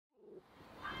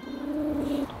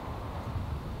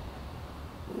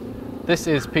This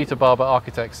is Peter Barber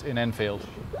Architects in Enfield.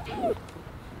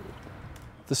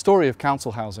 The story of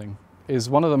council housing is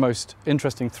one of the most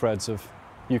interesting threads of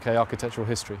UK architectural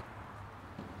history.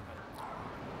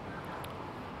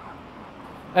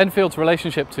 Enfield's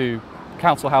relationship to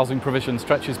council housing provision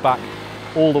stretches back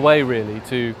all the way really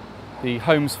to the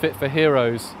Homes Fit for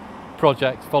Heroes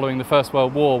project following the First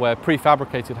World War, where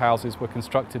prefabricated houses were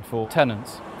constructed for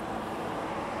tenants.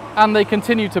 And they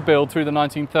continued to build through the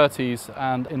 1930s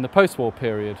and in the post-war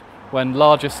period, when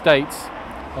large estates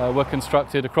were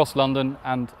constructed across London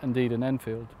and indeed in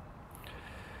Enfield.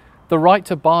 The right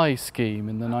to buy scheme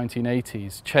in the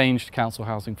 1980s changed council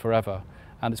housing forever,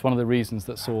 and it's one of the reasons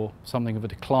that saw something of a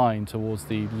decline towards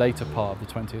the later part of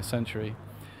the 20th century.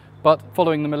 But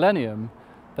following the millennium,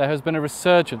 there has been a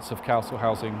resurgence of council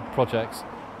housing projects,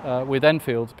 with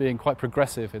Enfield being quite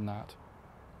progressive in that.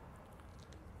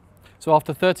 So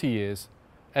after 30 years,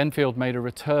 Enfield made a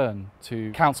return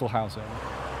to council housing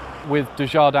with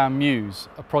Desjardins Mews,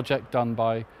 a project done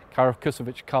by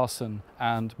Karakusevich Carson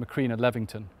and Macrina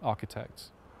Levington Architects.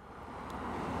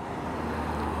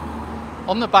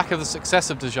 On the back of the success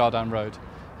of Desjardins Road,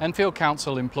 Enfield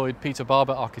Council employed Peter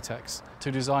Barber Architects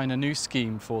to design a new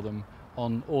scheme for them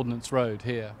on Ordnance Road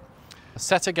here.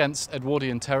 Set against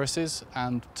Edwardian terraces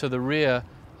and to the rear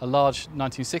a large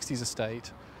 1960s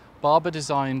estate, Barber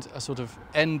designed a sort of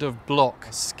end-of-block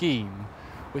scheme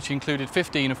which included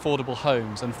 15 affordable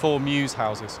homes and 4 mews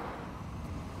houses.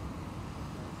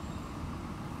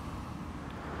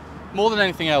 More than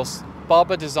anything else,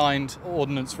 Barber designed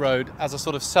Ordnance Road as a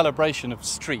sort of celebration of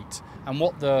street and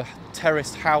what the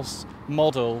terraced house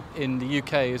model in the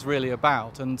UK is really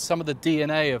about. And some of the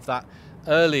DNA of that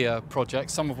earlier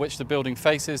project, some of which the building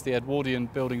faces, the Edwardian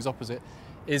buildings opposite,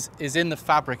 is in the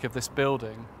fabric of this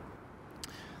building.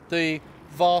 The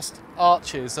vast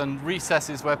arches and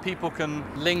recesses where people can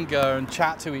linger and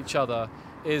chat to each other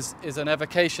is an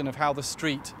evocation of how the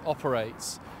street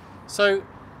operates. So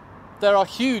there are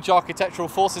huge architectural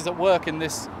forces at work in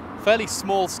this fairly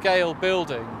small scale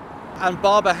building, and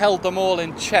Barber held them all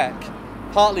in check,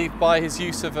 partly by his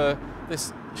use of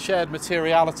this shared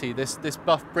materiality, this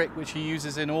buff brick which he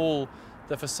uses in all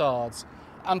the facades,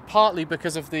 and partly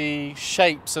because of the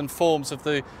shapes and forms of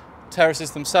the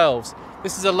terraces themselves.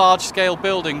 This is a large-scale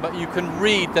building, but you can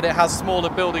read that it has smaller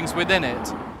buildings within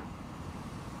it.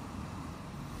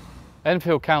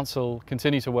 Enfield Council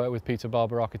continue to work with Peter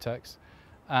Barber Architects,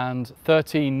 and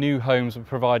 13 new homes were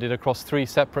provided across 3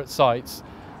 separate sites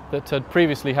that had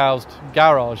previously housed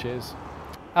garages.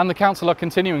 And the council are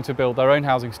continuing to build their own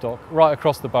housing stock right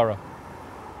across the borough.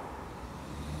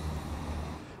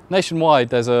 Nationwide,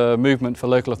 there's a movement for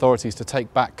local authorities to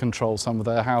take back control some of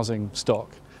their housing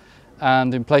stock.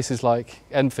 And in places like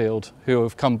Enfield, who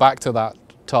have come back to that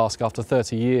task after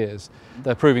 30 years,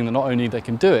 they're proving that not only they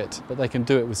can do it, but they can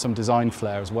do it with some design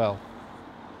flair as well.